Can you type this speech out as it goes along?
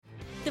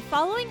The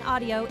following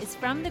audio is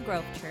from the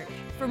Grove Church.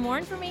 For more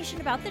information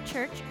about the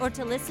church or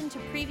to listen to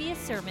previous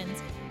sermons,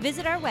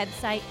 visit our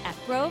website at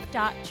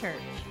grove.church.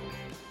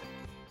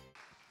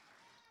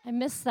 I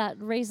missed that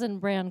Raisin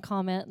Bran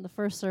comment in the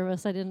first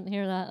service. I didn't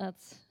hear that.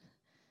 That's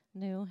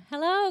new.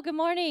 Hello, good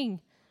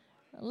morning,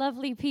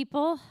 lovely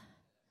people.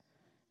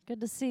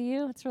 Good to see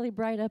you. It's really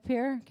bright up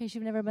here, in case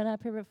you've never been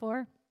up here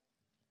before.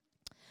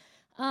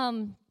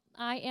 I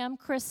am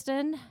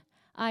Kristen.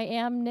 I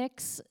am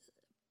Nick's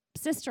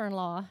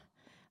sister-in-law,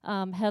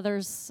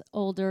 Heather's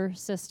older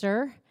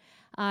sister.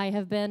 I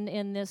have been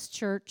in this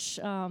church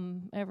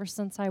ever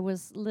since I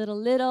was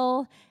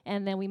little,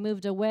 and then we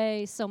moved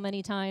away so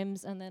many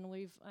times, and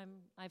then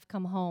I've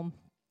come home.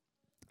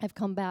 I've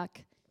come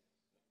back.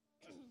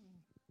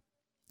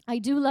 I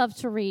do love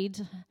to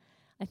read.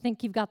 I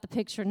think you've got the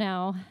picture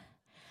now.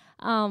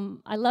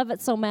 I love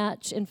it so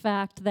much, in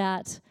fact,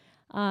 that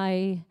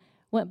I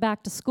went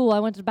back to school. I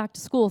went back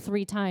to school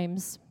 3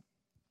 times.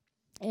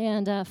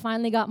 And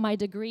finally got my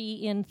degree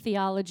in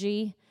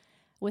theology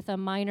with a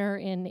minor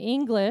in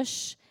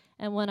English.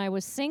 And when I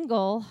was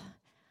single,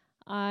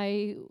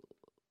 I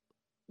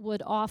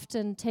would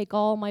often take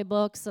all my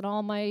books and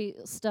all my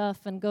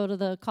stuff and go to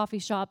the coffee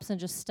shops and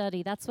just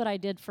study. That's what I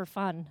did for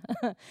fun.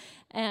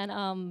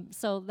 And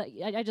so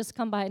I just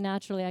come by it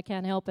naturally. I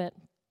can't help it.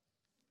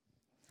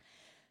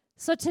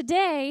 So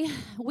today,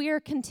 we are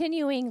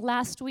continuing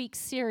last week's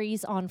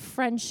series on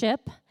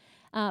friendship.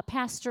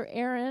 Pastor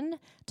Aaron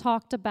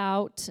talked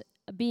about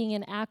being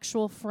an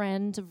actual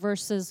friend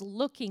versus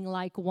looking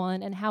like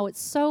one, and how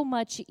it's so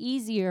much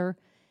easier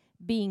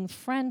being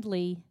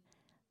friendly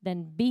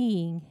than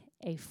being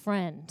a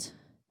friend.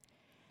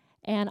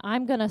 And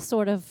I'm going to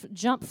sort of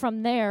jump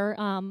from there.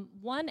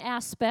 One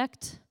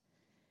aspect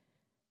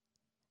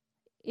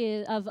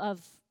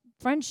of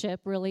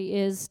friendship really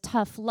is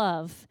tough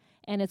love,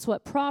 and it's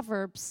what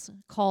Proverbs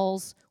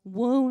calls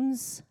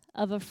wounds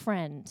of a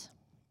friend.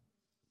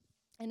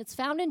 And it's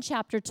found in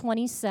chapter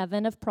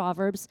 27 of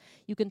Proverbs.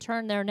 You can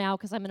turn there now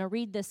because I'm going to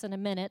read this in a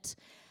minute.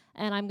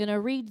 And I'm going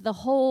to read the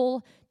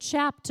whole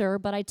chapter,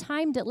 but I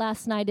timed it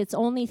last night. It's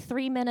only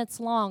 3 minutes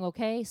long,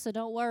 okay? So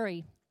don't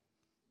worry.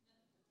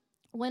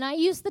 When I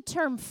use the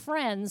term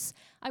friends,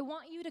 I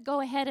want you to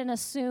go ahead and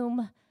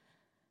assume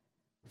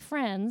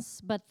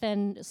friends, but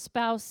then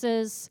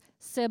spouses,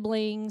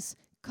 siblings,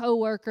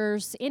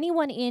 coworkers,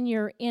 anyone in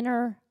your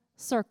inner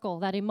circle,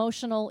 that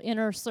emotional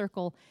inner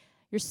circle,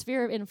 your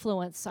sphere of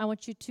influence. I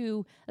want you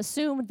to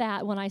assume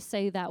that when I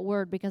say that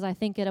word, because I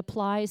think it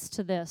applies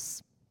to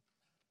this.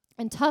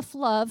 And tough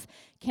love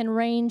can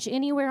range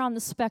anywhere on the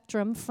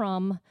spectrum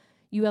from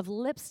you have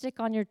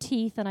lipstick on your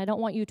teeth and I don't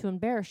want you to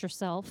embarrass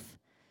yourself,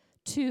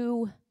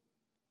 to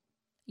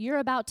you're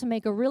about to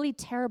make a really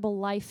terrible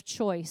life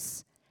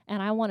choice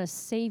and I want to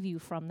save you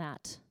from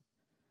that.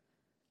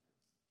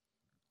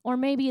 Or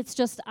maybe it's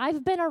just,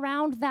 I've been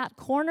around that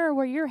corner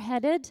where you're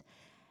headed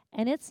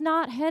and it's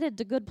not headed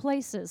to good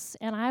places.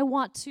 And I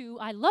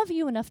love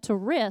you enough to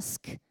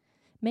risk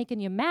making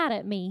you mad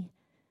at me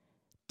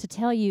to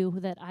tell you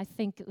that I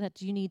think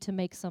that you need to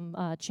make some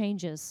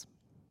changes.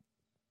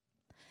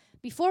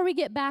 Before we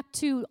get back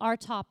to our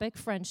topic,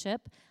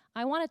 friendship,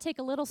 I want to take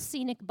a little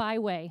scenic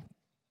byway.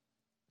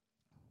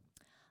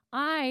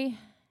 I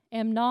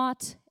am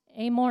not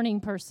a morning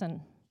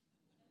person.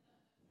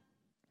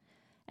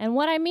 And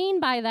what I mean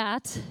by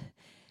that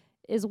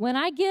is when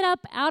I get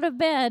up out of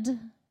bed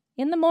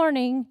in the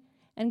morning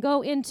and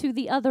go into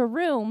the other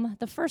room,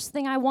 the first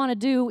thing I want to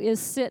do is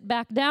sit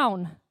back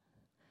down.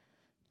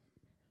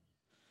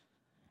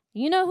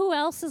 You know who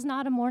else is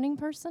not a morning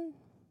person?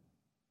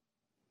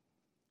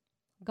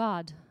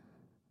 God.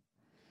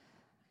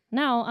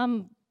 Now,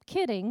 I'm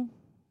kidding,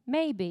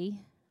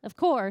 maybe, of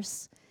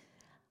course.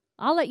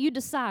 I'll let you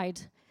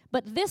decide.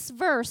 But this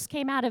verse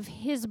came out of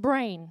his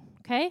brain,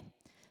 okay?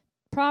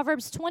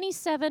 Proverbs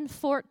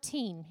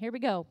 27:14. Here we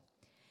go.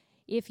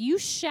 If you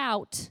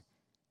shout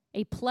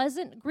a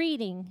pleasant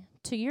greeting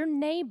to your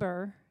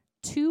neighbor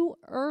too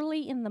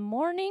early in the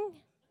morning,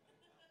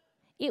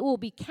 it will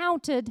be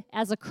counted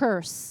as a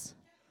curse.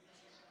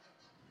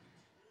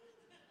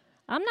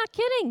 I'm not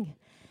kidding.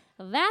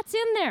 That's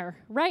in there,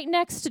 right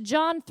next to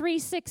John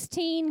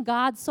 3:16,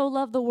 God so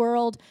loved the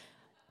world,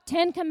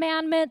 10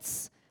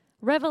 Commandments,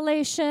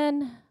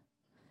 Revelation,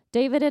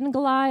 David and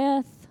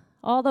Goliath,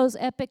 all those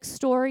epic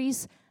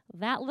stories.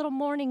 That little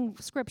morning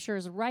scripture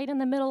is right in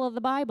the middle of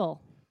the Bible.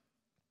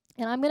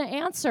 And I'm going to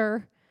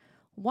answer,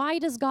 why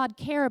does God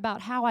care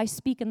about how I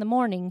speak in the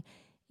morning,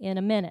 in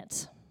a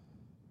minute.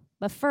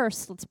 But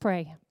first, let's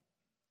pray.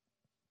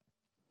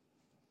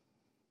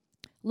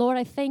 Lord,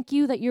 I thank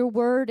you that your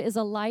word is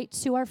a light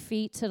to our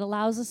feet. It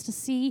allows us to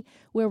see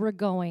where we're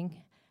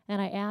going.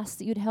 And I ask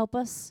that you'd help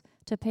us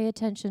to pay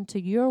attention to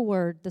your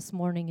word this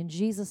morning. In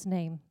Jesus'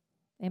 name,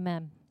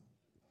 amen.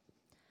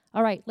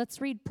 All right, let's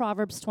read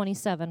Proverbs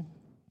 27.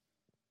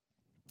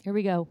 Here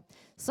we go.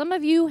 Some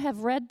of you have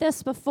read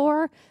this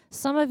before.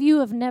 Some of you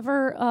have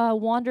never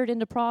wandered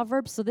into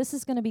Proverbs, so this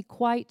is going to be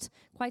quite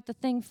the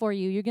thing for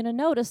you. You're going to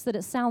notice that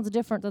it sounds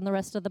different than the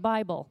rest of the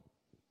Bible.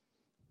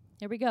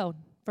 Here we go.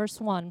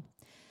 Verse 1.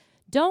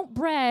 Don't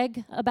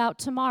brag about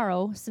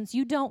tomorrow, since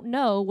you don't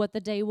know what the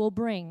day will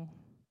bring.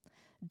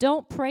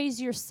 Don't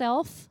praise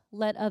yourself,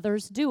 let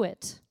others do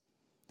it.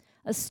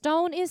 A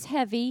stone is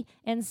heavy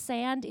and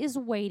sand is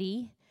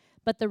weighty,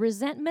 but the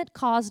resentment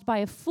caused by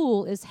a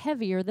fool is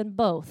heavier than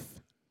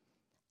both.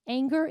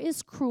 Anger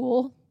is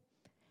cruel,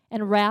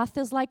 and wrath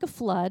is like a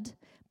flood,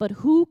 but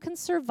who can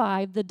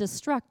survive the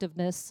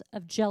destructiveness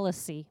of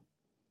jealousy?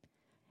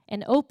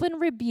 An open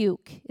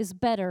rebuke is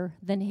better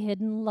than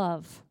hidden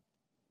love.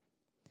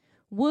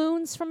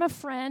 Wounds from a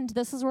friend,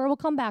 this is where we'll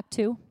come back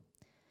to.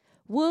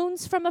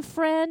 Wounds from a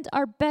friend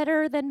are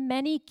better than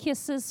many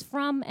kisses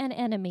from an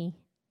enemy.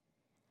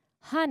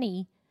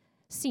 Honey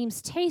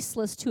seems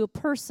tasteless to a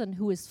person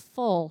who is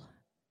full,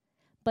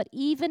 but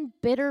even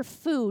bitter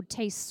food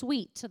tastes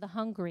sweet to the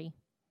hungry.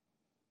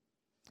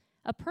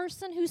 A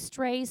person who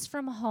strays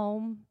from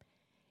home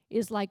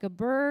is like a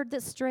bird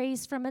that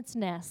strays from its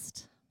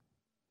nest.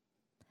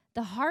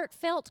 The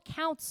heartfelt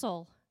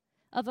counsel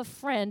of a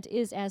friend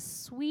is as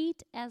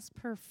sweet as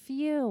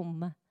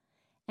perfume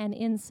and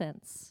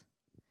incense.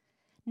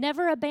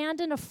 Never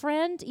abandon a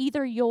friend,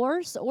 either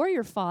yours or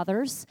your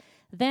father's.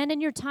 Then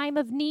in your time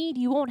of need,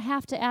 you won't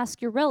have to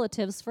ask your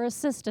relatives for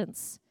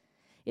assistance.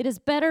 It is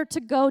better to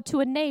go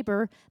to a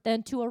neighbor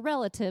than to a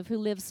relative who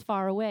lives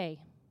far away.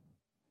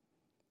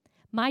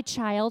 My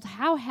child,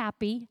 how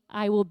happy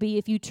I will be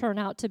if you turn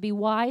out to be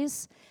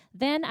wise.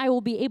 Then I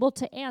will be able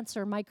to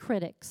answer my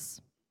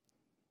critics.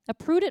 A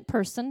prudent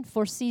person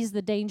foresees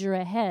the danger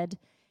ahead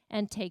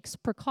and takes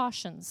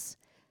precautions.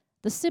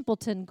 The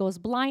simpleton goes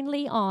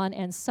blindly on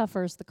and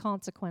suffers the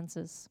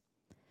consequences.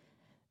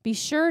 Be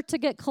sure to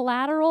get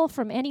collateral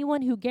from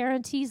anyone who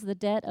guarantees the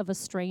debt of a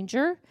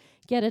stranger.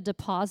 Get a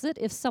deposit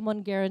if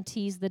someone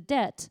guarantees the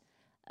debt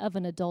of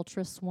an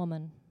adulterous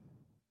woman.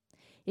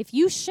 If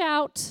you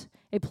shout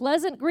a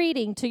pleasant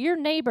greeting to your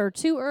neighbor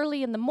too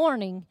early in the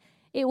morning,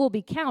 it will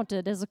be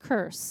counted as a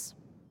curse.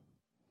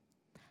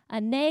 A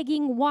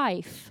nagging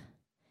wife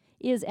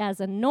is as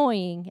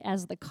annoying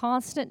as the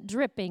constant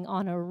dripping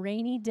on a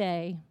rainy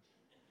day.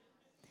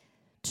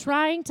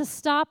 Trying to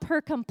stop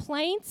her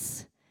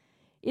complaints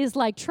is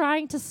like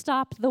trying to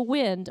stop the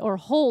wind or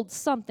hold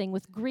something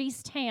with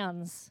greased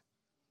hands.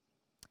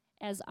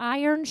 As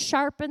iron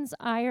sharpens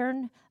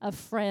iron, a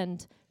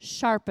friend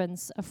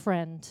sharpens a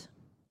friend.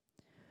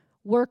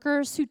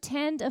 Workers who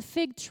tend a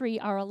fig tree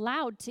are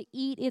allowed to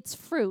eat its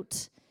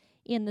fruit.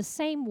 In the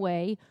same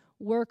way,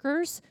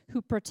 workers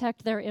who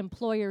protect their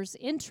employer's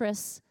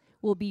interests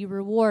will be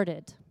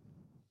rewarded.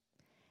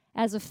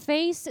 As a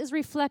face is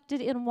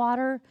reflected in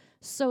water,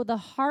 so the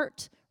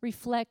heart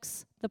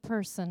reflects the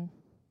person.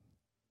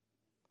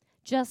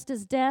 Just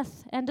as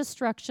death and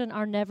destruction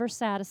are never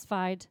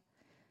satisfied,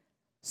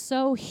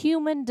 so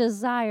human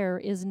desire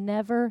is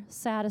never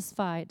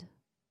satisfied.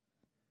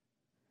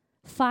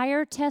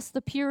 Fire tests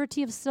the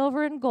purity of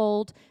silver and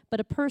gold, but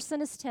a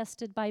person is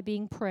tested by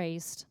being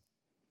praised.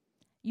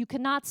 You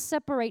cannot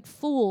separate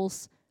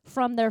fools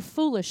from their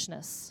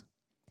foolishness,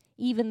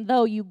 even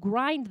though you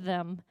grind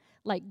them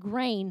like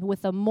grain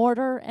with a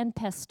mortar and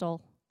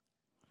pestle.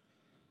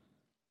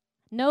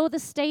 Know the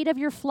state of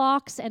your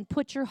flocks and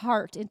put your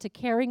heart into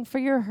caring for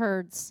your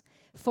herds,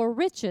 for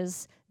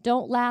riches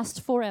don't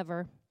last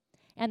forever,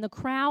 and the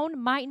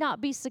crown might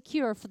not be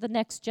secure for the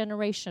next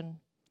generation.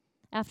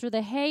 After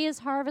the hay is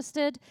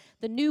harvested,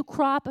 the new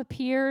crop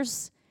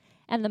appears,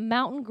 and the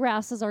mountain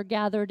grasses are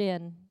gathered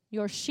in.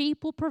 Your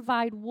sheep will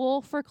provide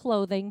wool for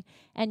clothing,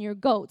 and your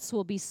goats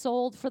will be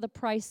sold for the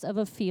price of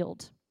a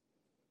field.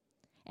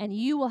 And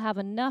you will have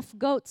enough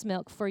goat's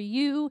milk for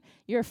you,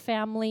 your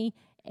family,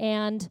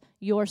 and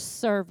your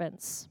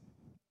servants.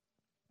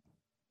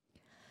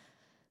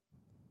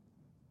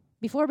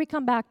 Before we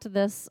come back to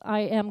this, I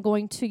am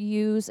going to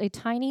use a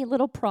tiny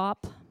little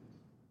prop.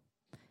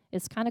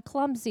 It's kind of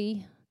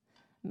clumsy.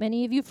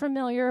 Many of you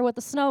familiar with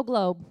the snow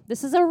globe.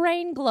 This is a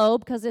rain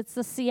globe because it's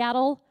the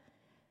Seattle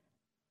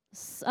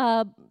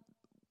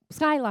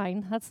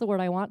skyline. That's the word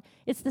I want.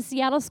 It's the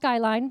Seattle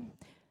skyline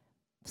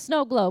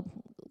snow globe.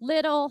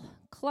 Little,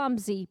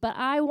 clumsy, but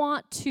I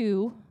want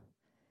to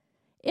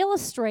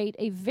illustrate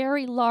a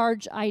very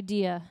large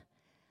idea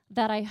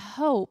that I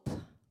hope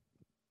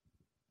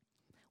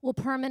will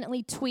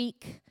permanently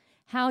tweak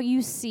how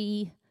you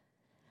see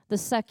the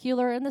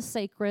secular and the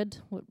sacred,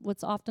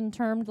 what's often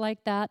termed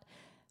like that,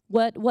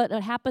 what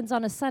happens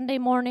on a Sunday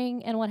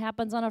morning and what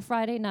happens on a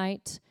Friday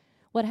night,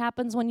 what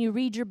happens when you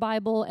read your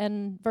Bible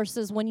and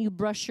versus when you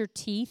brush your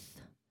teeth.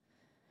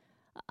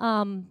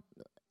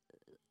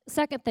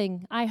 Second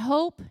thing, I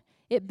hope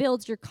it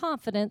builds your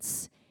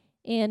confidence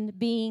in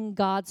being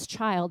God's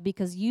child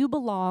because you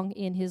belong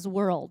in His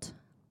world.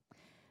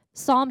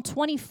 Psalm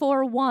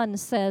 24:1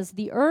 says,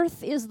 "The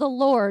earth is the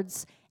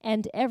Lord's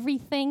and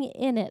everything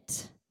in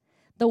it.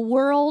 The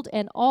world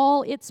and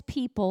all its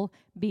people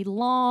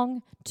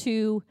belong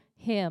to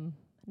Him."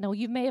 Now,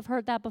 you may have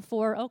heard that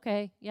before.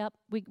 Okay, yep,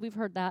 we've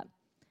heard that.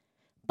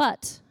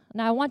 But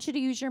now I want you to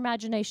use your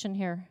imagination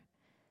here.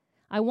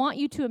 I want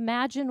you to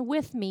imagine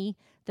with me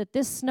that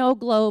this snow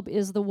globe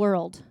is the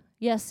world.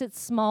 Yes, it's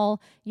small.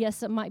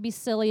 Yes, it might be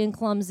silly and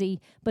clumsy,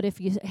 but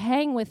if you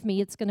hang with me,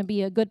 it's going to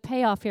be a good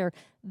payoff here.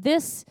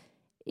 This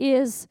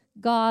is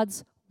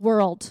God's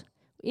world.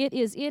 It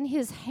is in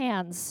his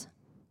hands.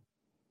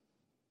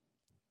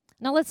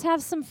 Now let's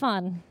have some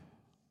fun.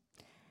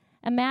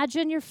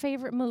 Imagine your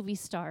favorite movie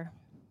star.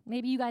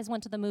 Maybe you guys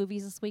went to the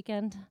movies this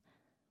weekend.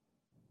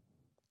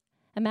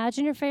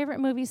 Imagine your favorite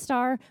movie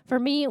star. For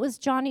me, it was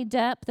Johnny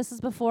Depp. This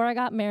is before I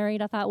got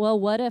married. I thought, well,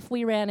 what if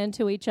we ran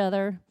into each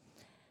other?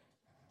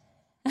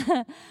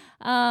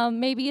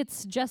 Maybe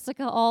it's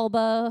Jessica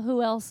Alba.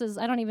 Who else is?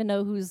 I don't even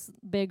know who's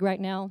big right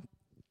now.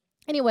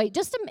 Anyway, it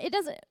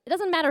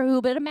doesn't matter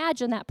who, but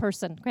imagine that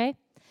person, okay?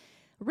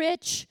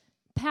 Rich,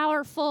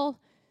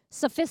 powerful,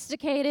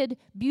 sophisticated,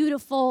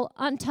 beautiful,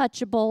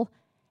 untouchable,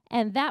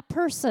 and that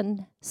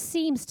person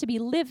seems to be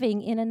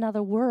living in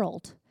another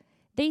world.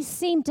 They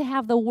seem to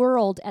have the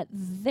world at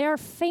their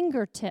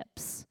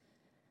fingertips,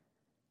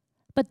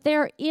 but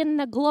they're in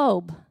the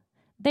globe.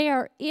 They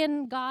are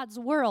in God's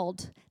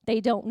world.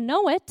 They don't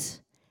know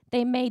it.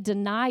 They may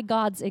deny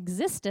God's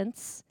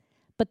existence,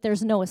 but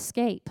there's no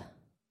escape.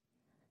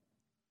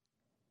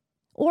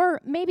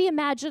 Or maybe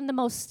imagine the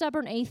most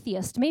stubborn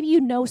atheist. Maybe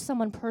you know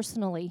someone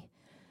personally.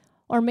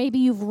 Or maybe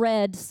you've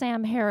read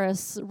Sam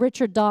Harris,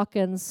 Richard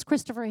Dawkins,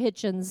 Christopher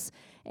Hitchens,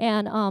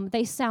 and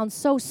they sound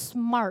so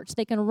smart.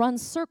 They can run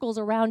circles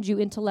around you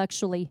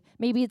intellectually.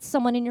 Maybe it's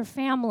someone in your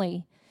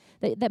family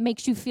that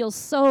makes you feel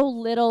so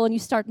little, and you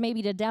start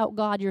maybe to doubt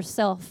God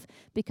yourself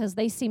because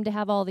they seem to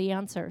have all the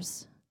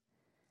answers.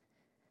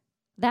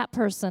 That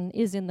person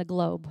is in the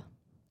globe.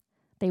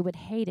 They would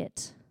hate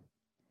it,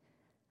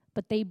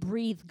 but they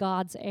breathe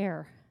God's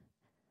air.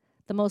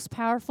 The most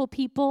powerful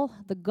people,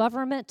 the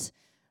government,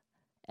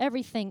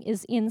 everything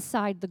is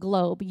inside the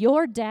globe.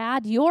 Your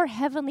dad, your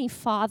heavenly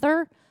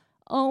Father,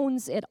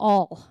 owns it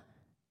all.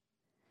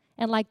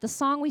 And like the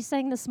song we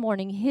sang this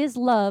morning, his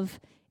love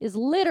is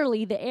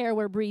literally the air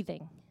we're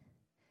breathing.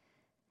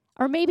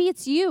 Or maybe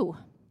it's you.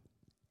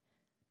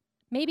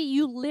 Maybe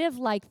you live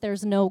like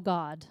there's no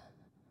God.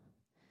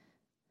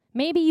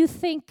 Maybe you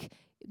think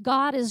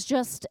God is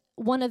just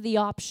one of the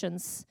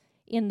options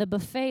in the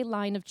buffet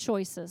line of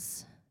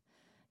choices.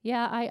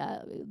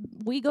 Yeah,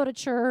 we go to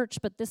church,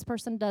 but this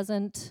person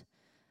doesn't.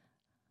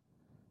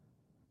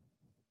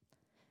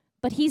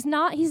 But he's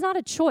not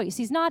a choice.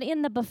 He's not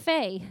in the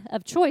buffet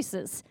of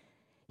choices.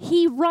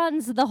 He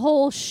runs the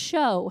whole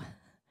show.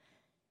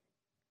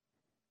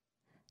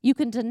 You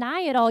can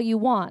deny it all you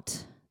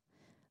want,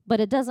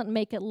 but it doesn't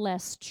make it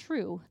less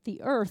true.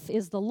 The earth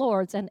is the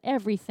Lord's and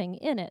everything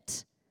in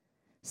it.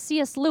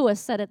 C.S.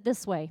 Lewis said it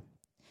this way: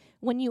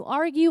 when you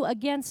argue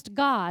against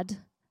God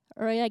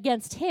or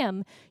against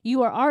him,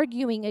 you are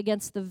arguing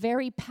against the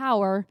very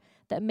power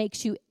that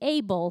makes you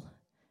able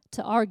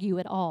to argue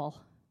at all.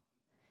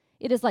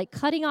 It is like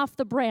cutting off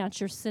the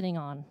branch you're sitting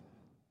on.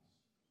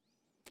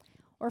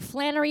 Or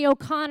Flannery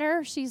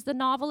O'Connor, she's the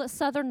novelist,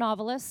 Southern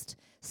novelist,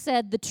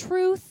 said, the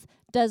truth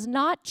does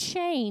not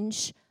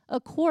change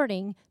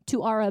according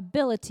to our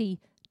ability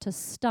to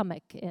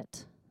stomach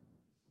it.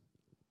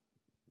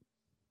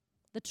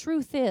 The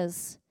truth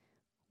is,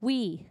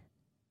 we,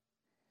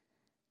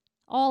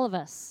 all of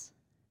us,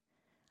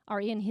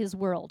 are in his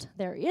world.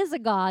 There is a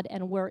God,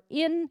 and we're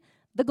in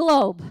the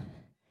globe.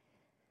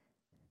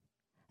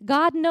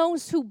 God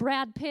knows who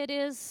Brad Pitt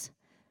is.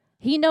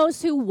 He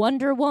knows who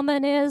Wonder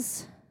Woman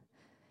is.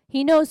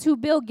 He knows who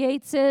Bill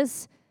Gates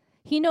is.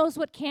 He knows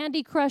what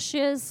Candy Crush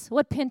is,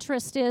 what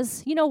Pinterest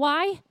is. You know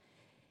why?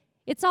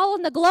 It's all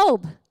in the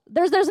globe.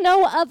 There's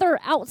no other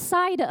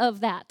outside of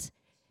that.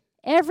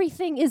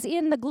 Everything is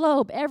in the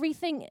globe.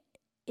 Everything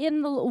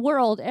in the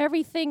world.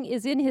 Everything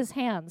is in his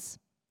hands.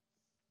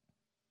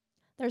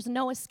 There's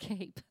no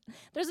escape.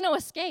 There's no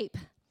escape.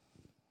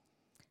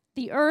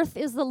 The earth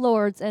is the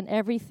Lord's and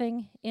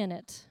everything in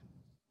it.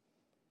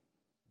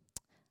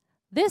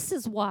 This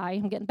is why,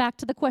 I'm getting back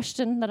to the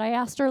question that I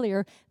asked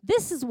earlier,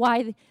 this is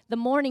why the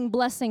morning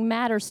blessing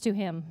matters to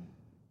him.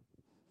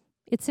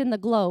 It's in the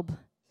globe.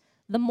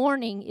 The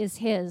morning is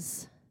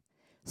his.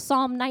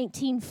 Psalm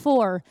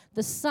 19:4,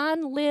 the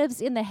sun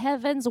lives in the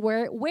heavens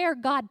where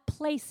God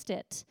placed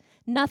it.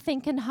 Nothing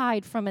can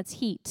hide from its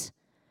heat.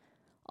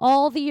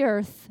 All the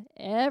earth,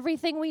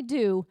 everything we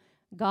do,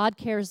 God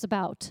cares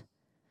about.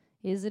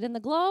 Is it in the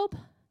globe?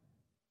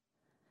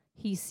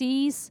 He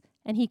sees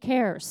and he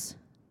cares.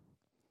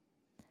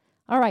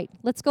 All right,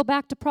 let's go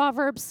back to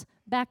Proverbs,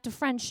 back to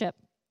friendship.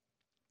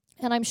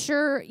 And I'm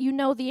sure you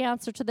know the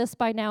answer to this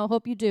by now. I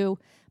hope you do.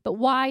 But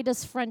why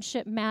does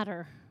friendship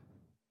matter?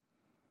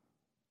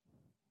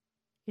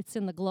 It's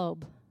in the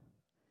globe.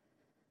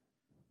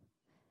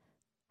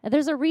 And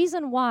there's a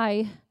reason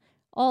why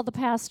all the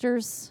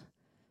pastors,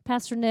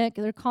 Pastor Nick,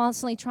 they're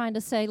constantly trying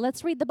to say,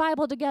 let's read the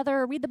Bible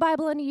together, read the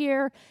Bible in a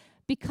year,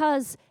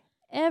 because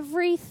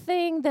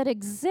everything that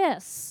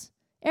exists,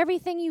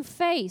 everything you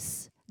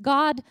face,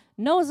 God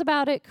knows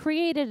about it,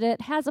 created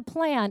it, has a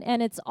plan,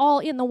 and it's all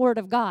in the Word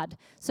of God.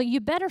 So you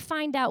better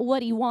find out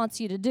what he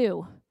wants you to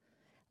do.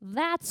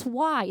 That's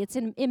why it's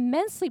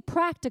immensely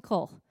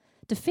practical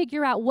to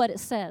figure out what it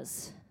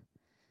says.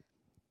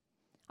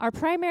 Our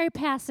primary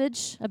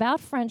passage about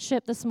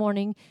friendship this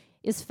morning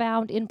is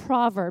found in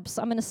Proverbs.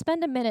 I'm going to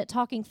spend a minute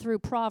talking through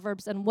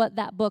Proverbs and what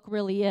that book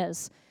really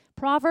is.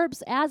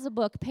 Proverbs, as a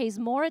book, pays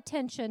more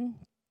attention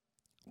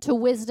to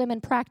wisdom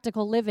and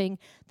practical living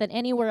than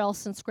anywhere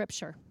else in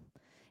Scripture.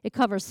 It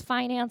covers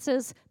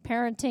finances,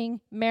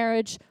 parenting,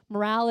 marriage,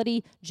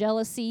 morality,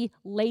 jealousy,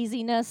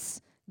 laziness,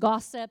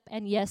 gossip,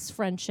 and yes,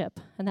 friendship.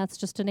 And that's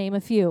just to name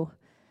a few.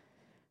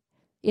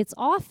 Its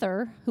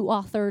author, who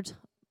authored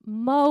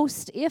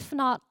most, if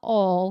not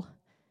all,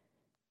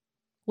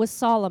 was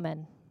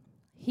Solomon.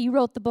 He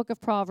wrote the book of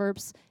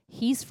Proverbs.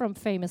 He's from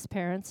famous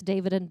parents,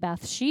 David and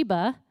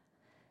Bathsheba.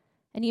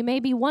 And you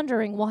may be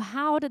wondering, well,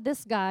 how did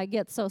this guy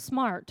get so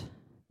smart?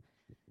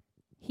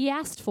 He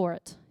asked for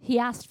it. He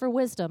asked for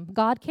wisdom.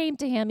 God came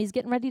to him. He's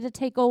getting ready to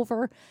take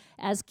over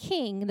as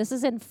king. This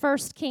is in 1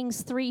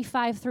 Kings 3,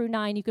 5 through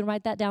 9. You can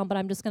write that down, but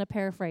I'm just going to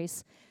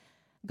paraphrase.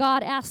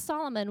 God asked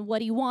Solomon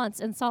what he wants,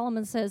 and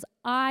Solomon says,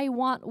 I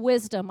want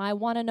wisdom. I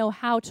want to know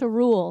how to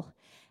rule.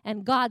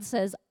 And God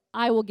says,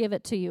 I will give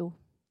it to you.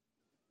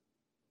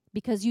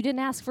 Because you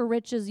didn't ask for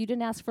riches, you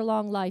didn't ask for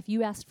long life,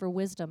 you asked for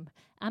wisdom.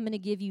 I'm going to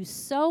give you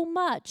so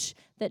much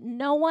that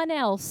no one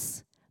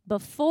else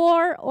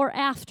before or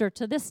after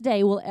to this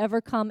day will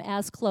ever come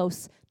as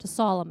close to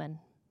Solomon.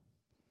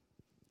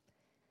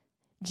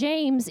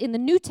 James in the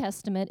New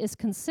Testament is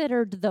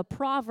considered the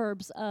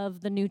Proverbs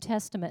of the New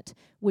Testament,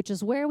 which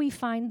is where we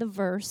find the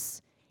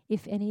verse,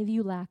 if any of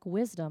you lack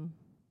wisdom,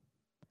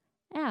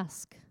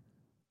 ask.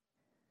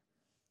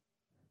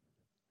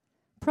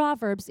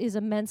 Proverbs is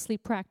immensely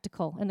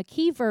practical, and the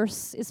key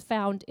verse is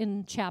found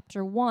in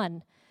chapter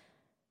 1.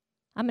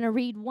 I'm going to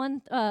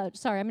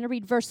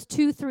read verse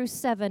 2 through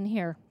 7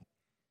 here.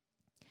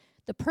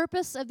 The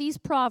purpose of these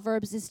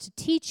proverbs is to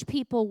teach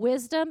people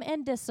wisdom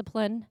and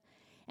discipline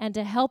and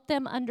to help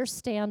them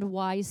understand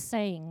wise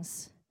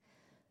sayings.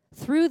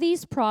 Through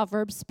these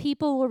proverbs,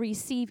 people will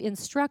receive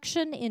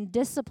instruction in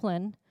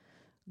discipline,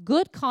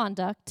 good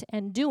conduct,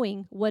 and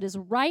doing what is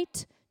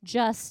right,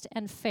 just,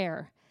 and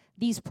fair.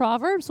 These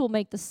proverbs will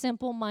make the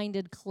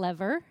simple-minded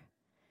clever.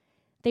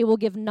 They will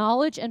give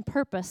knowledge and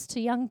purpose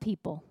to young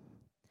people.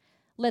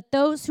 Let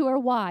those who are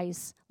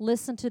wise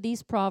listen to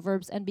these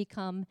proverbs and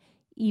become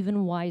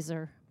even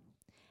wiser.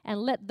 And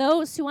let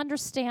those who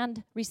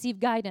understand receive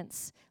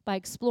guidance by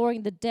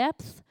exploring the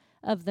depth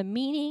of the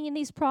meaning in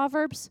these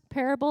proverbs,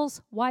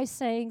 parables, wise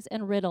sayings,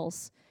 and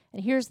riddles.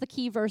 And here's the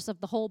key verse of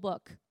the whole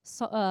book,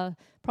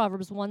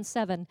 Proverbs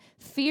 1:7.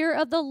 Fear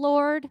of the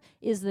Lord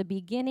is the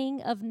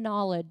beginning of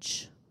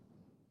knowledge.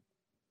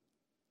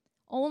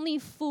 Only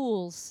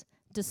fools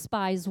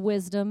despise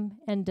wisdom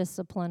and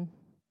discipline.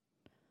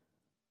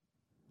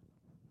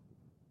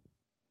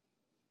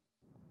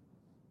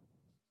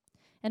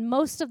 And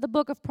most of the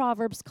book of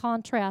Proverbs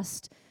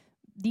contrast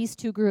these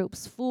two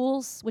groups.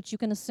 Fools, which you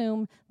can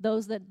assume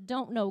those that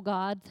don't know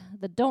God,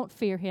 that don't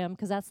fear him,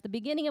 because that's the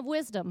beginning of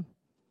wisdom.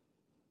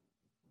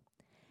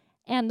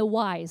 And the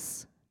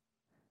wise.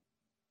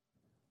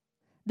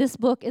 This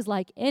book is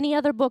like any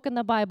other book in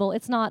the Bible.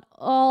 It's not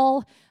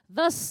all,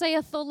 thus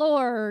saith the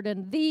Lord,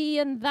 and thee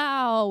and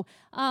thou.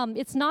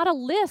 It's not a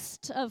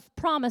list of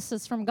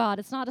promises from God.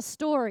 It's not a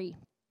story.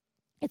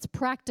 It's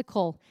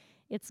practical.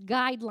 It's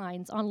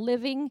guidelines on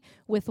living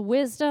with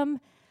wisdom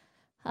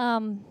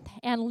and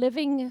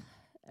living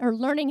or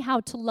learning how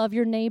to love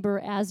your neighbor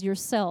as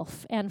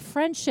yourself. And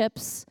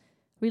friendships,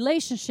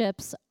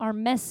 relationships are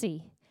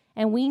messy,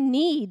 and we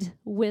need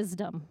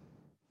wisdom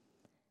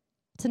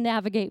to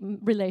navigate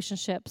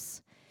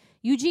relationships.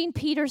 Eugene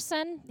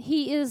Peterson,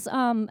 he is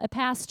a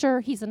pastor,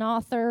 he's an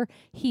author,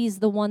 he's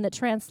the one that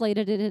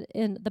translated it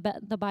in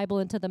the Bible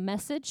into the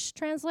Message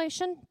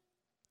translation.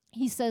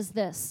 He says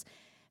this,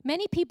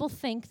 many people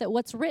think that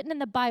what's written in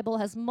the Bible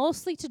has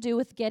mostly to do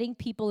with getting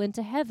people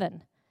into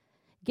heaven,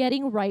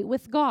 getting right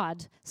with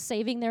God,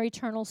 saving their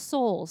eternal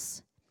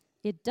souls.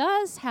 It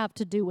does have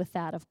to do with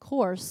that, of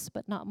course,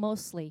 but not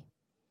mostly.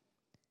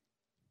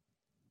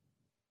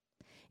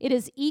 It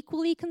is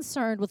equally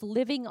concerned with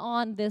living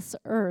on this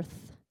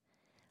earth,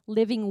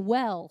 living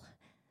well,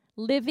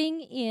 living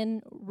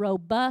in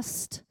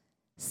robust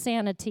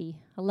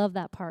sanity. I love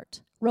that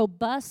part.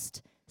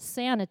 Robust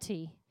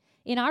sanity.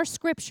 In our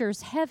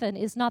scriptures, heaven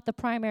is not the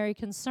primary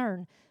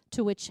concern,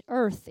 to which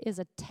earth is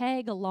a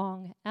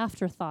tag-along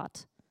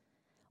afterthought.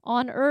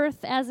 On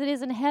earth, as it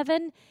is in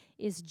heaven,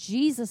 is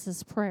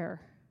Jesus'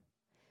 prayer.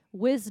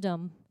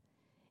 Wisdom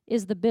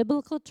is the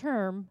biblical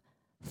term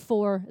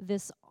for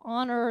this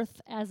on earth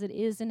as it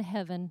is in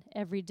heaven,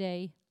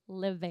 everyday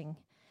living.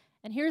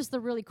 And here's the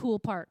really cool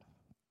part.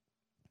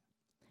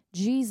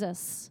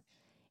 Jesus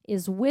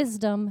is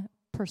wisdom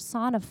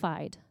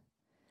personified.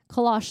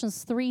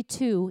 Colossians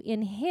 3:2,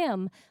 in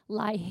him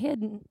lie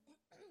hidden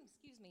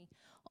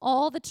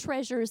all the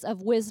treasures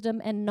of wisdom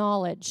and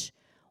knowledge.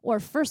 Or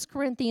 1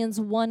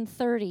 Corinthians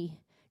 1:30,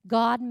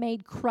 God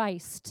made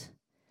Christ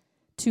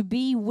to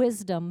be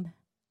wisdom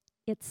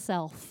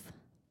itself.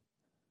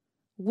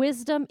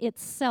 Wisdom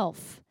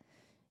itself.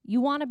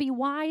 You want to be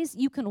wise?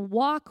 You can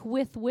walk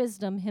with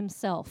wisdom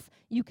himself.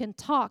 You can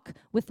talk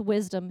with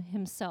wisdom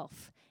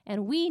himself.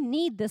 And we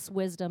need this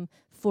wisdom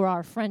for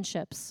our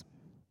friendships.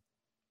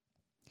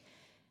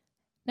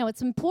 Now,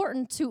 it's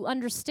important to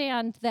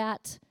understand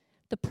that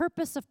the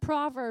purpose of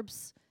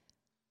Proverbs,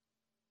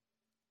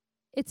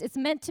 it's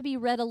meant to be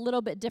read a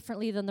little bit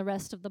differently than the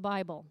rest of the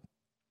Bible.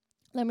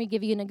 Let me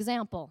give you an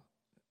example.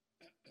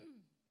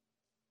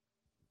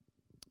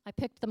 I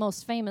picked the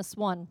most famous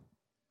one.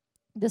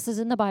 This is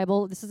in the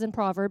Bible. This is in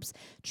Proverbs.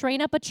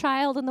 Train up a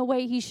child in the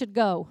way he should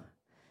go,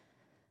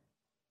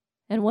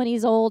 and when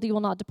he's old, he will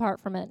not depart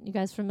from it. You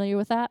guys familiar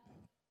with that?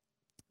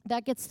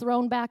 That gets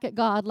thrown back at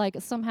God like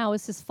somehow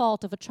it's his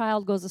fault if a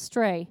child goes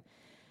astray.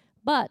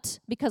 But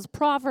because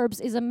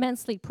Proverbs is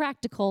immensely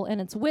practical in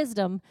its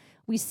wisdom,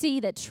 we see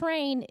that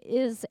train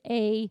is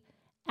a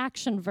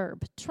action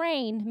verb.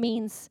 Train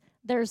means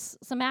there's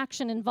some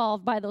action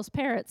involved by those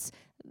parents.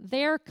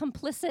 They're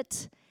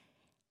complicit,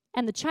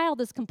 and the child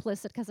is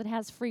complicit because it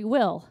has free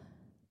will.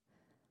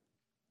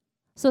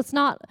 So it's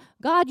not,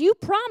 God, you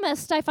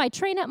promised if I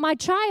train up my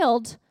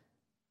child.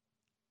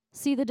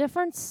 See the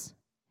difference?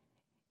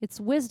 It's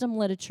wisdom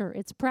literature.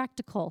 It's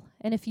practical.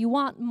 And if you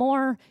want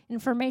more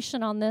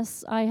information on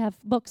this, I have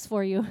books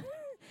for you.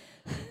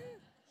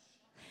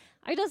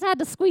 I just had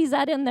to squeeze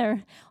that in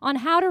there on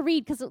how to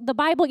read, because the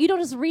Bible, you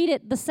don't just read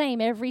it the same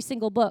every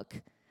single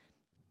book.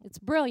 It's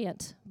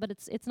brilliant, but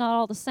it's not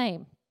all the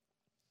same.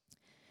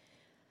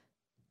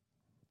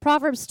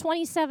 Proverbs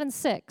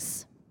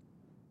 27:6.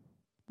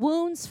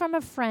 Wounds from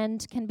a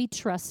friend can be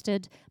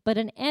trusted, but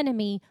an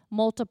enemy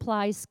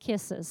multiplies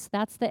kisses.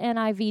 That's the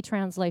NIV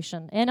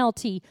translation.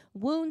 NLT,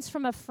 wounds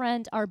from a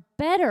friend are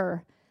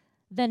better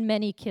than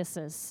many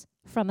kisses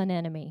from an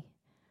enemy.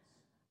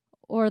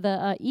 Or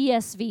the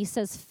ESV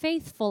says,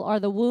 faithful are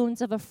the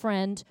wounds of a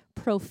friend,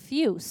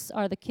 profuse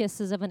are the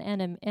kisses of an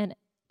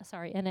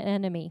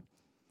enemy.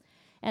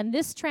 And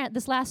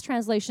this last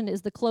translation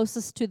is the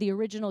closest to the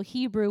original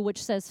Hebrew,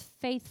 which says,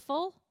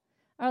 faithful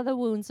are the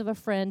wounds of a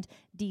friend,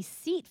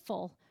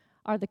 deceitful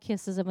are the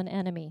kisses of an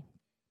enemy.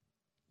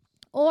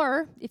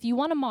 Or, if you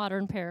want a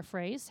modern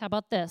paraphrase, how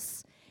about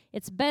this?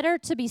 It's better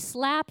to be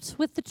slapped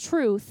with the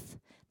truth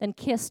than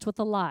kissed with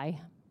a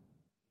lie.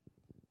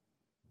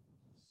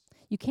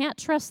 You can't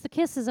trust the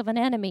kisses of an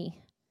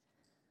enemy.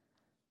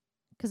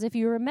 Because if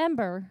you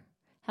remember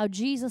how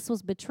Jesus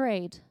was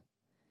betrayed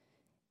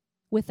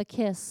with a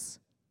kiss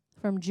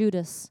from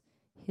Judas,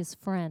 his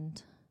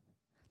friend.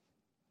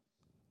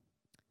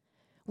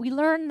 We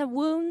learn the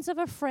wounds of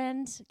a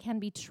friend can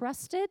be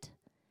trusted,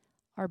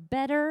 are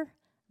better,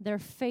 they're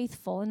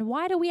faithful. And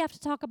why do we have to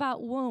talk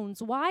about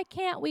wounds? Why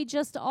can't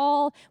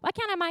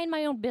I mind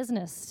my own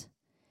business?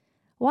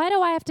 Why do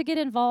I have to get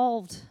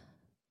involved?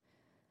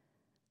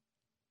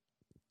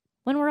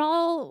 When we're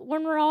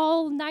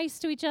all nice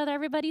to each other,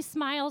 everybody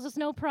smiles, there's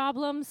no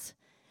problems.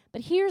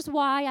 But here's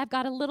why. I've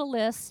got a little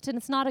list, and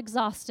it's not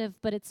exhaustive,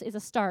 but it's a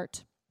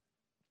start.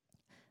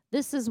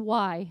 This is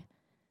why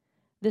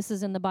this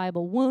is in the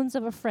Bible. Wounds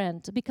of a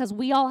friend, because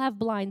we all have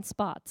blind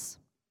spots.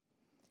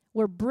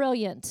 We're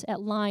brilliant at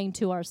lying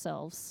to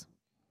ourselves.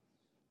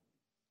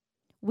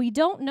 We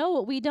don't know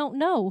what we don't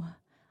know.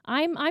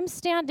 I'm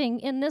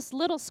standing in this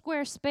little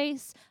square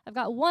space. I've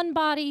got one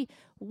body,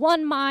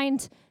 one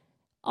mind.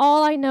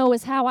 All I know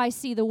is how I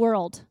see the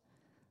world.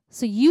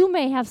 So you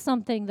may have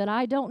something that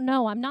I don't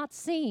know, I'm not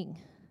seeing.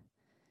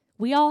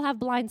 We all have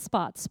blind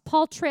spots.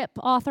 Paul Tripp,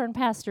 author and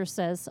pastor,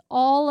 says,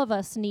 all of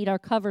us need our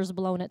covers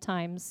blown at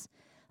times.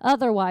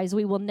 Otherwise,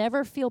 we will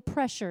never feel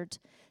pressured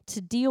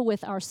to deal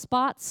with our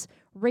spots,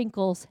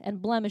 wrinkles,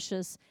 and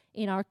blemishes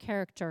in our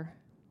character.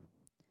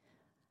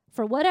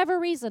 For whatever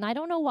reason, I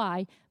don't know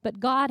why,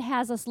 but God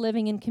has us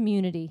living in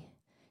community.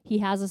 He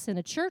has us in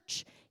a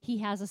church. He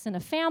has us in a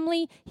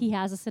family. He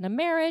has us in a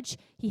marriage.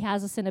 He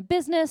has us in a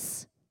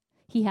business.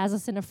 He has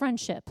us in a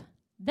friendship.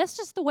 That's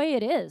just the way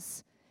it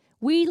is.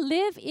 We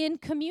live in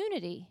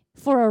community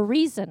for a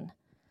reason.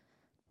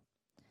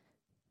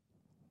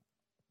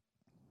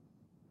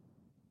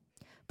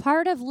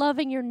 Part of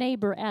loving your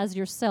neighbor as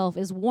yourself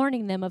is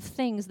warning them of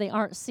things they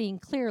aren't seeing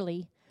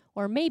clearly,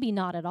 or maybe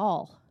not at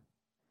all.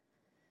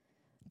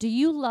 Do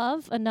you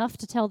love enough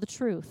to tell the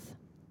truth?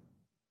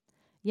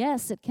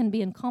 Yes, it can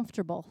be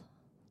uncomfortable.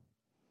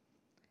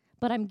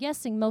 But I'm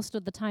guessing most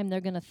of the time they're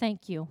going to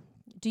thank you.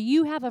 Do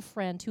you have a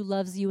friend who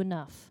loves you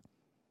enough?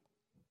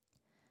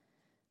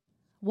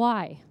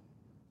 Why?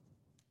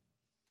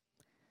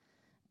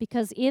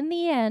 Because in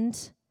the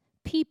end,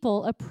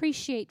 people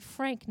appreciate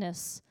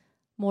frankness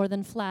more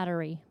than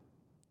flattery.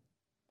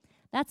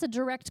 That's a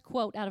direct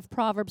quote out of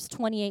Proverbs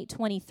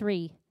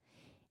 28:23.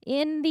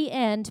 In the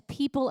end,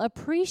 people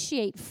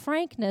appreciate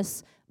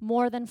frankness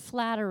more than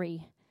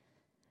flattery.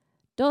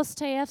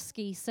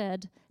 Dostoevsky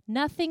said,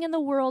 nothing in the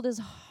world is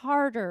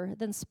harder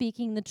than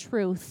speaking the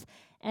truth,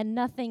 and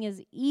nothing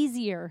is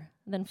easier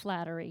than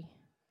flattery.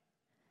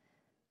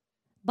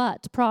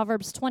 But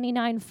Proverbs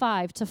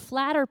 29:5, to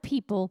flatter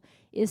people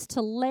is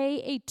to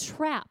lay a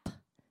trap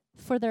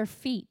for their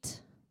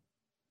feet.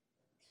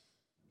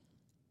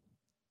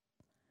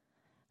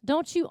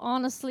 Don't you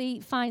honestly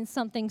find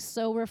something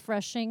so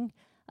refreshing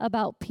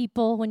about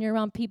people when you're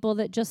around people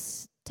that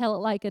just tell it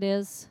like it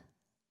is?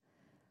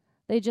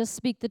 They just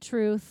speak the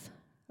truth.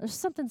 There's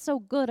something so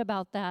good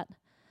about that.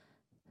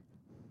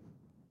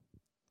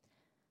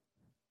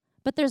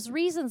 But there's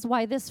reasons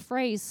why these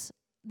phrases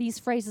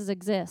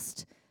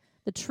exist.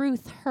 The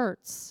truth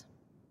hurts.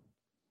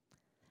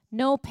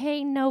 No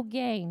pain, no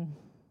gain.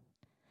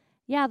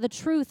 Yeah, the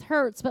truth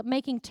hurts, but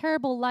making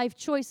terrible life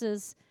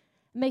choices,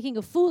 making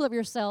a fool of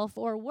yourself,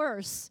 or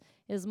worse,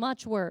 is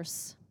much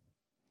worse.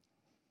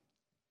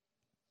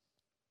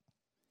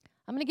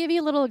 I'm going to give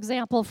you a little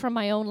example from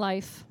my own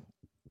life.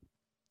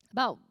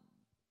 About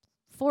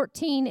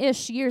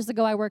 14-ish years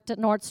ago, I worked at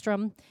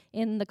Nordstrom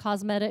in the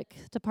cosmetic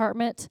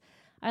department.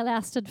 I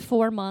lasted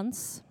 4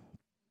 months.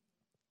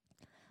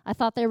 I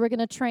thought they were going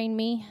to train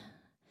me.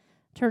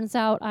 Turns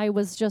out I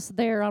was just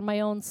there on my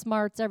own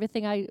smarts.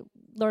 Everything I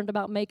learned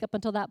about makeup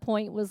until that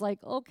point was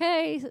like,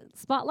 okay,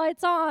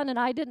 spotlight's on, and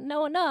I didn't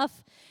know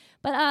enough.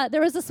 But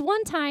there was this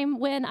one time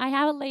when I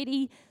had a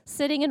lady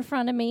sitting in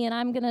front of me, and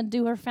I'm going to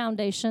do her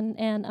foundation.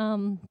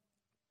 And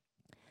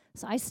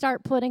so I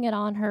start putting it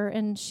on her,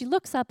 and she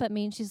looks up at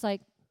me, and she's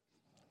like,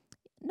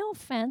 no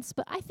offense,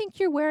 but I think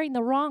you're wearing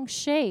the wrong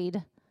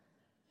shade.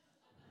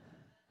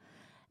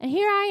 And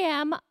here I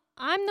am.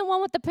 I'm the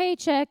one with the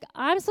paycheck.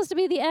 I'm supposed to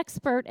be the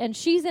expert, and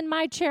she's in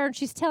my chair, and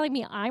she's telling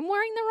me I'm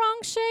wearing the wrong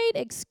shade?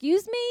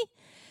 Excuse me?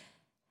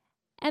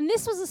 And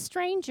this was a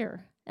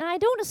stranger. And I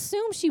don't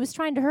assume she was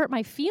trying to hurt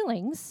my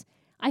feelings.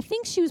 I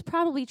think she was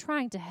probably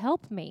trying to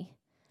help me.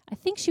 I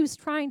think she was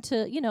trying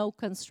to,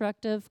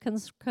 constructive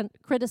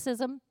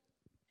criticism.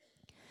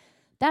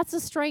 That's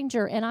a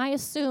stranger, and I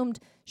assumed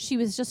she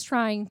was just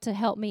trying to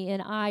help me,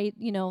 and I,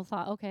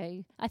 thought,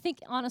 okay. I think,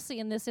 honestly,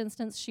 in this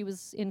instance, she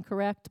was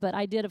incorrect, but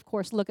I did, of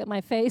course, look at my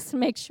face and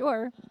make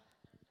sure.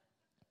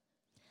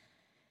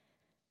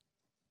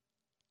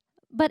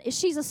 But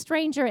she's a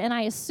stranger, and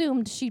I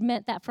assumed she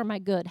meant that for my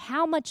good.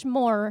 How much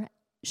more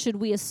should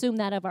we assume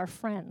that of our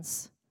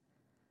friends?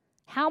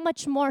 How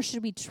much more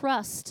should we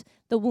trust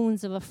the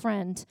wounds of a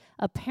friend,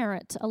 a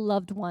parent, a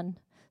loved one,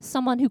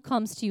 someone who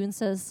comes to you and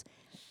says,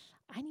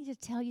 I need to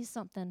tell you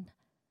something.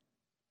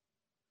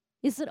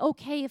 Is it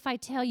okay if I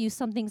tell you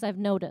some things I've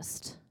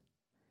noticed?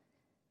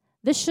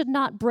 This should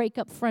not break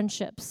up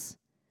friendships.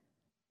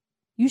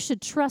 You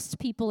should trust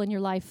people in your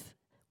life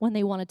when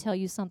they want to tell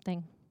you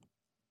something.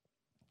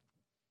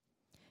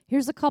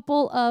 Here's a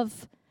couple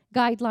of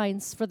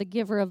guidelines for the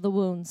giver of the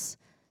wounds.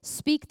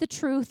 Speak the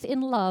truth in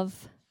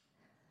love,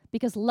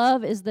 because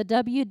love is the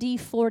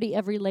WD-40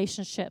 of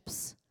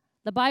relationships.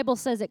 The Bible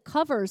says it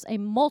covers a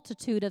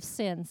multitude of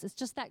sins. It's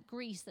just that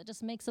grease that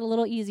just makes it a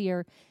little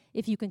easier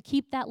if you can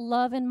keep that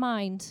love in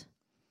mind.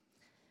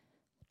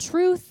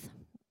 Truth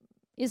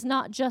is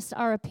not just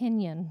our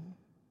opinion.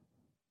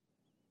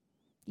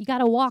 You got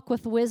to walk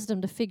with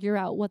wisdom to figure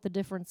out what the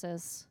difference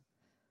is.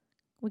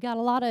 We got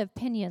a lot of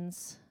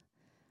opinions,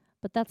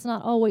 but that's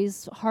not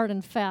always hard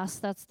and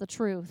fast. That's the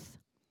truth.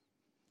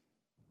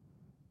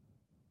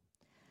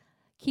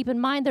 Keep in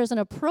mind there's an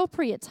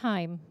appropriate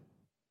time.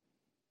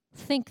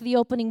 Think the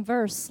opening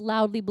verse,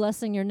 loudly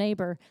blessing your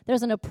neighbor.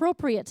 There's an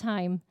appropriate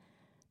time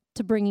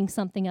to bringing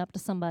something up to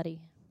somebody.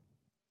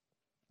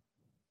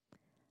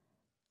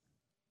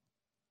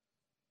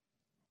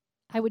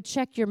 I would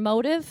check your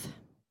motive.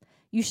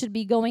 You should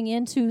be going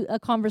into a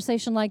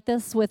conversation like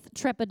this with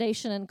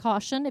trepidation and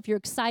caution. If you're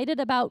excited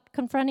about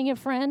confronting a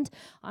friend,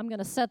 I'm going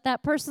to set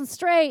that person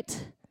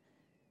straight.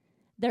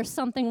 There's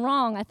something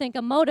wrong. I think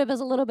a motive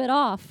is a little bit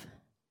off.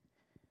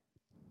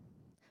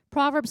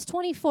 Proverbs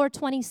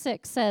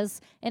 24:26 says,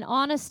 an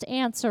honest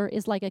answer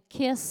is like a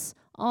kiss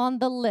on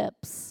the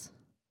lips.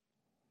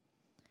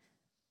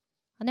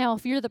 Now,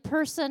 if you're the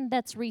person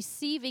that's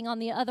receiving on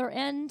the other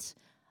end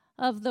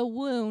of the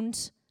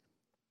wound,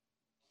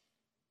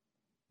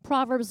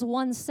 Proverbs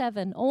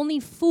 1:7,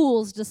 only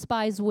fools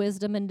despise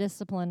wisdom and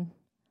discipline.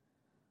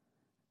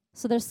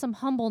 So there's some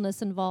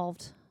humbleness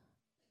involved.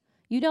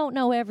 You don't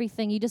know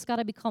everything. You just got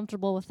to be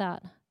comfortable with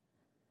that.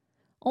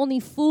 Only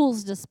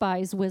fools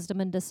despise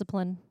wisdom and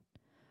discipline.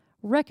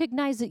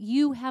 Recognize that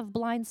you have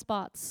blind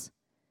spots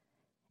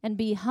and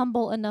be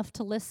humble enough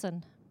to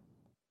listen.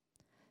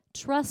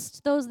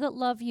 Trust those that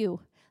love you.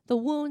 The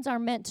wounds are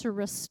meant to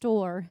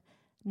restore,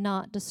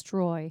 not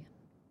destroy.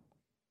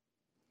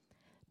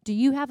 Do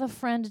you have a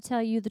friend to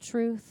tell you the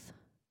truth?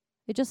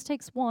 It just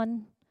takes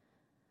one.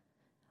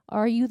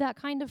 Are you that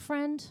kind of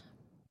friend?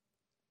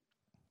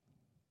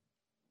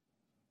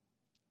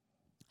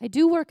 I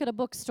do work at a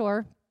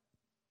bookstore,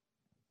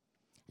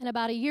 and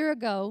about a year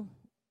ago,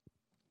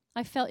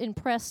 I felt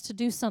impressed to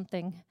do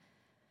something.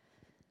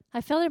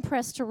 I felt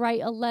impressed to write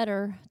a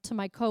letter to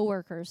my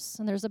coworkers,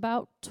 and there's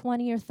about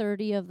 20 or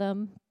 30 of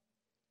them.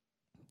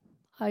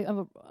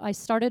 I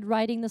started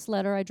writing this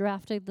letter. I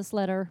drafted this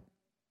letter.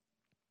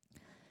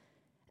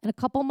 And a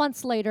couple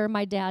months later,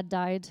 my dad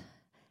died,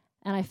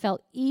 and I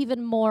felt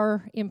even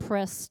more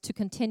impressed to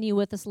continue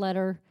with this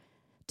letter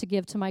to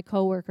give to my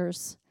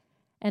coworkers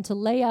and to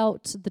lay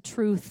out the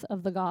truth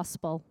of the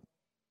gospel.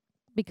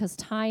 Because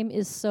time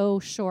is so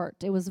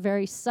short. It was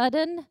very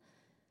sudden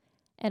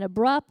and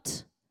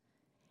abrupt,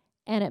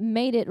 and it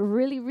made it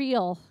really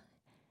real.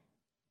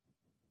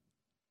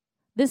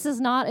 This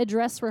is not a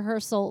dress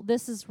rehearsal.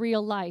 This is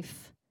real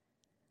life.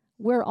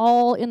 We're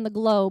all in the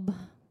globe.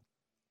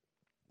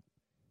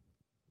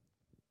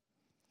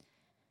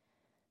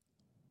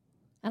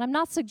 And I'm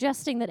not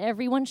suggesting that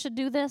everyone should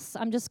do this.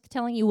 I'm just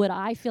telling you what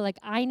I feel like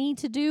I need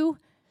to do.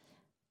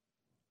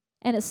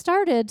 And it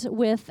started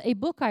with a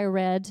book I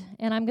read,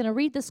 and I'm going to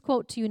read this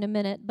quote to you in a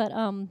minute, but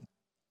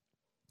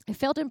I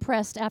felt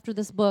impressed after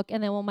this book,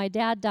 and then when my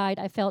dad died,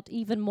 I felt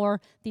even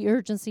more the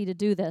urgency to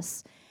do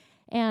this.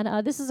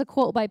 And this is a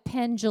quote by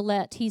Penn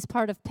Jillette. He's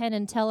part of Penn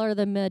and Teller,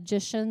 the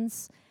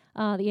magicians,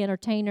 the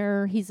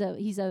entertainer. He's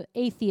a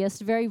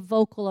atheist, very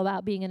vocal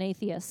about being an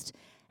atheist.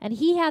 And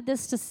he had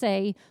this to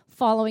say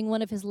following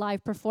one of his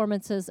live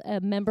performances. A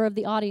member of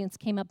the audience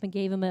came up and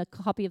gave him a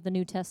copy of the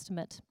New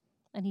Testament.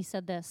 And he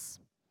said this: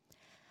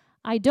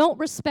 I don't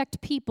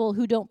respect people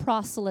who don't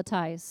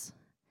proselytize.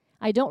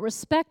 I don't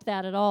respect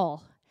that at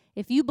all.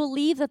 If you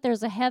believe that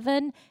there's a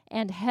heaven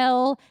and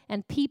hell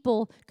and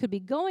people could be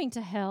going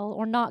to hell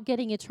or not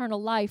getting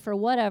eternal life or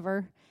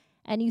whatever,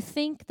 and you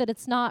think that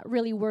it's not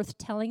really worth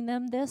telling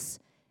them this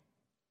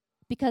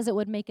because it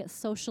would make it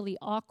socially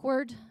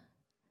awkward,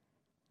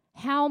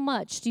 how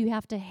much do you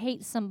have to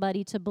hate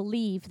somebody to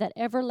believe that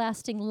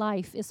everlasting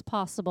life is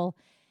possible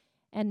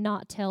and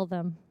not tell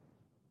them?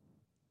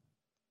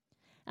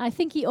 I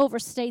think he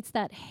overstates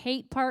that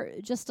hate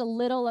part just a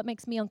little. That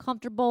makes me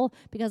uncomfortable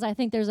because I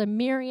think there's a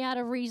myriad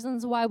of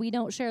reasons why we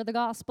don't share the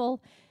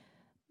gospel.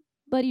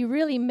 But he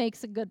really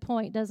makes a good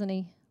point, doesn't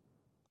he?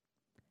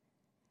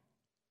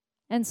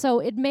 And so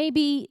it may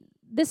be,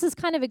 this is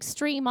kind of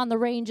extreme on the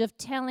range of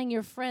telling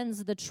your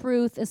friends the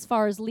truth as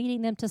far as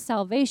leading them to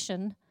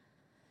salvation.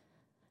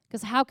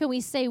 Because how can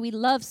we say we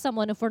love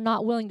someone if we're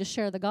not willing to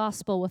share the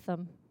gospel with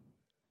them?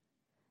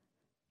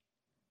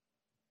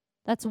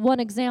 That's one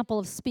example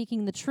of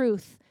speaking the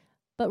truth.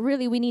 But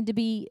really, we need to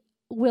be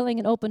willing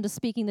and open to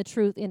speaking the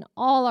truth in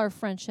all our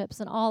friendships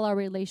and all our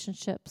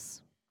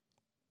relationships.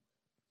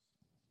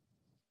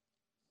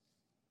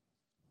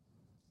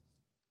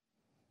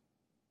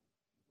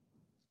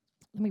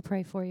 Let me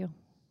pray for you.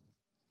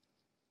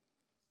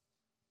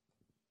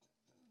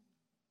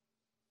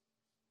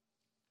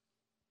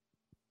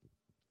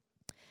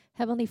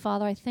 Heavenly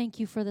Father, I thank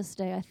you for this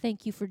day. I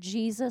thank you for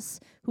Jesus,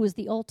 who is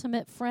the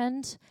ultimate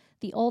friend,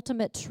 the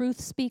ultimate truth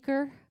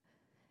speaker.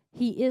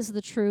 He is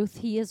the truth.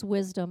 He is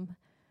wisdom.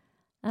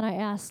 And I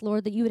ask,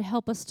 Lord, that you would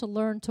help us to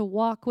learn to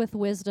walk with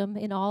wisdom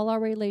in all our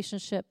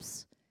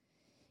relationships.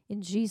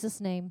 In Jesus'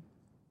 name,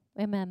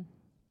 amen.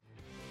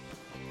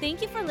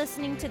 Thank you for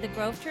listening to the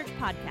Grove Church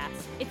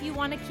podcast. If you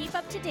want to keep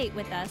up to date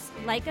with us,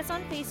 like us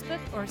on Facebook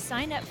or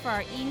sign up for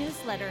our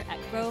e-newsletter at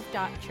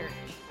grove.church.